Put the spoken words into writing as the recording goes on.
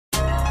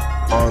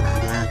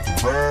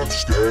Underneath the rap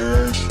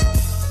stash.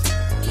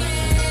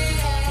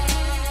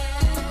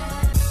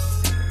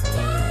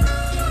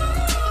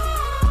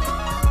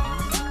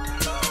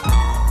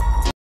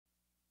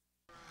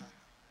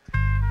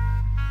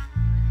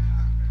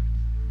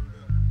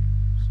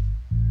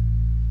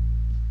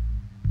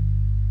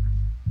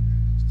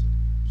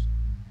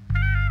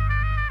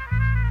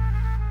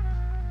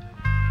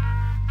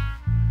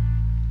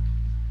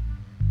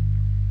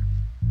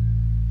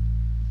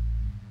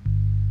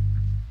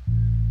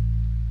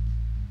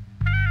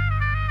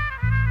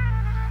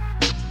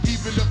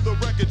 Even if the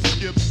record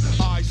skips,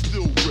 I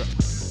still rip.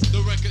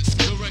 The record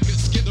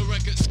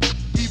skip.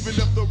 Even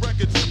if the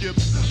record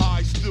skips,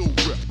 I still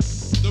rip.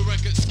 The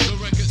record skip.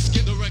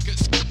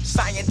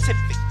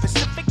 Scientific,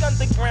 Pacific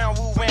underground,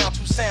 rule round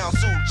two sounds.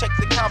 Zoo, check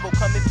the combo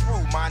coming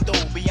through. Mondo,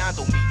 beyond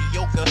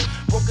mediocre.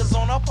 Brokers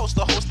on a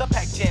poster, host a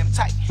pack jam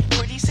tight.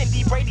 Pretty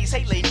Cindy Brady's,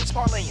 hey ladies,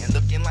 parlaying,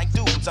 looking like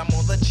dudes. I'm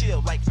on the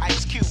chill like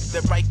Ice Cube.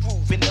 The right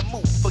groove in the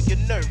mood for your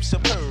nerves,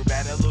 superb.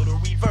 Add a little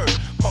reverb.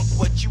 Punk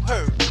what you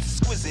heard.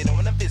 Exquisite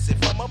on a visit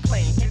from a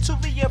plane to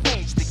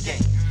rearrange the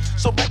game.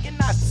 So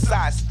recognize the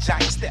size of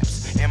giant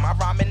steps. Am I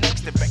rhyming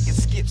next to record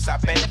skips? I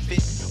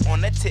benefit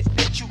on the tip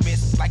that you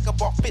miss like a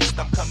ball fist.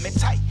 I'm coming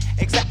tight.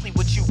 Exactly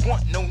what you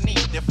want, no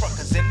need to front.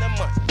 Cause in the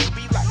month you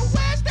be like, oh,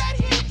 where's that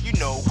hit? You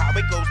know how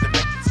it goes, the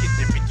record skip,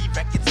 the Ricky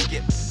record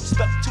skip.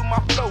 Stuck to my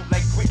flow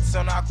like grits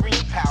on our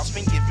green pals.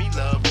 Been give me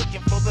love,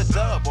 looking for the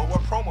dub or a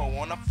promo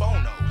on a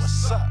phono.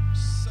 What's up?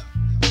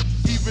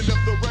 Even if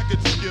the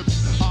record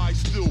skips, I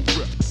still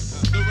rip.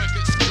 The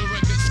record skip.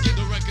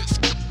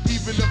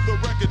 Even if the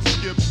record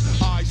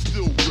skips, I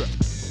still rip.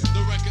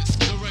 The record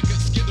skip.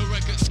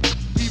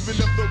 Even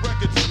if the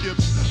record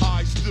skips,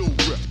 I still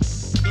rip.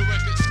 The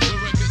record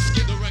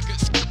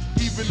skip.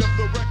 Even if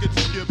the record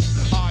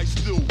skips, I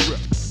still rip.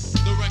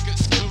 The record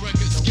skip.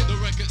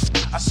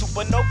 A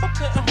supernova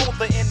couldn't hold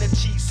the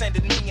energy,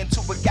 sending me into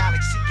a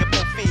galaxy of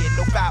no fear,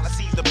 no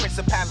fallacy. The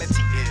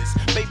principality is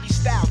baby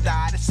style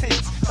died, it's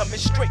hits coming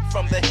straight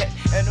from the head.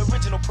 An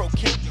original pro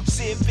kid,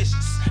 Sid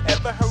Vicious.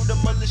 Ever heard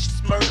of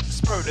malicious murder?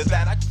 Murder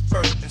that I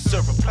convert and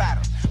serve a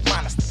platter.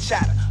 Minus the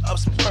chatter of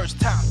some first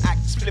time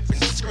actors flipping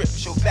the script.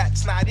 Show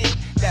that's not it,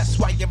 that's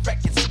why your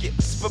record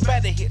skips. For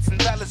better hits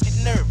and fellas get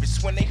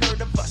nervous when they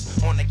heard of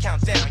us. On the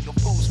countdown, your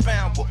fools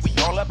found what we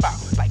all about.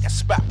 Like a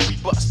spot we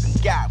bust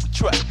and God we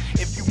trust.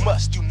 If you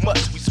must, you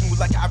must. We smooth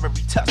like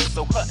ivory tusk,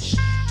 so hush,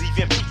 leave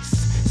in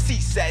peace.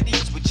 Cease at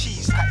ease with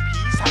cheese type.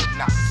 He's hype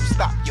not to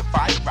stop your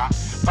body rock.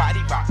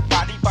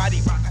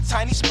 A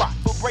tiny spot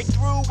for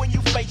breakthrough when you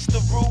face the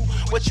rule.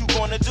 What you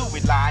gonna do?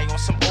 Rely on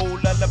some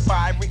old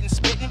lullaby written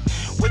spitting?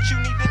 What you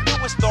need to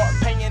do is start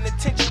paying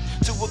attention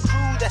to a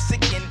crew that's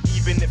again.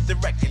 Even if the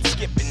record's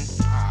skipping,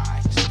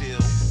 I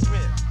still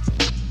rip.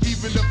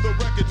 Even if the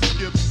record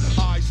skips,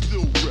 I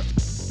still rip.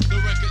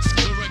 The record